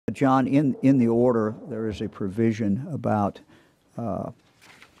John, in the order, there is a provision about a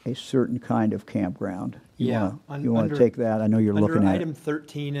certain kind of campground. You want to take that? I know you're looking at it. Under item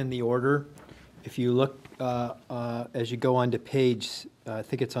 13 in the order, if you look as you go on to page, I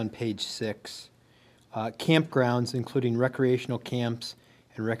think it's on page 6, campgrounds, including recreational camps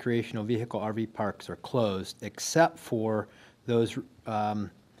and recreational vehicle RV parks, are closed except for those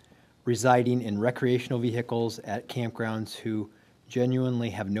residing in recreational vehicles at campgrounds who genuinely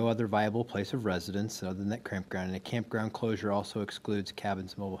have no other viable place of residence other than that campground. And a campground closure also excludes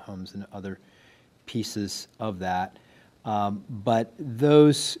cabins, mobile homes, and other pieces of that. But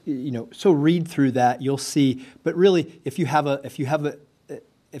those, so read through that, you'll see. But really, if you have a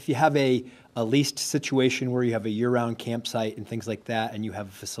leased situation where you have a year-round campsite and things like that, and you have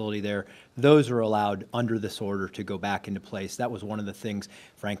a facility there, those are allowed under this order to go back into place. That was one of the things,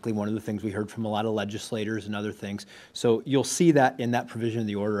 frankly, one of the things we heard from a lot of legislators and other things. So you'll see that in that provision of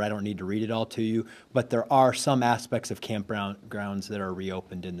the order. I don't need to read it all to you, but there are some aspects of campgrounds that are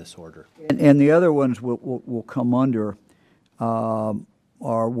reopened in this order. And the other ones will come under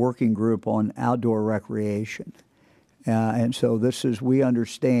our working group on outdoor recreation. And so we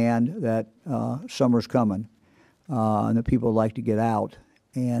understand that summer's coming and that people like to get out.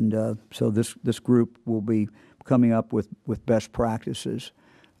 And so this group will be coming up with best practices.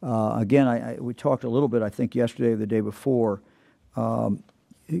 Again, we talked a little bit, I think, yesterday or the day before. People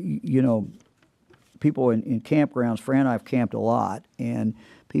in campgrounds, Fran and I have camped a lot, and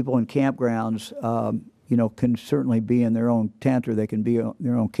people in campgrounds, can certainly be in their own tent, or they can be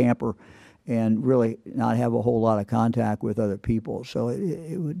their own camper and really not have a whole lot of contact with other people. So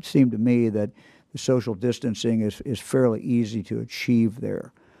it would seem to me that the social distancing is fairly easy to achieve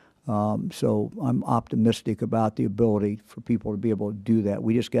there. So I'm optimistic about the ability for people to be able to do that.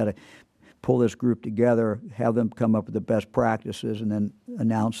 We just got to pull this group together, have them come up with the best practices, and then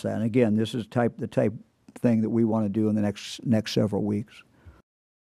announce that. And again, this is the type thing that we want to do in the next several weeks.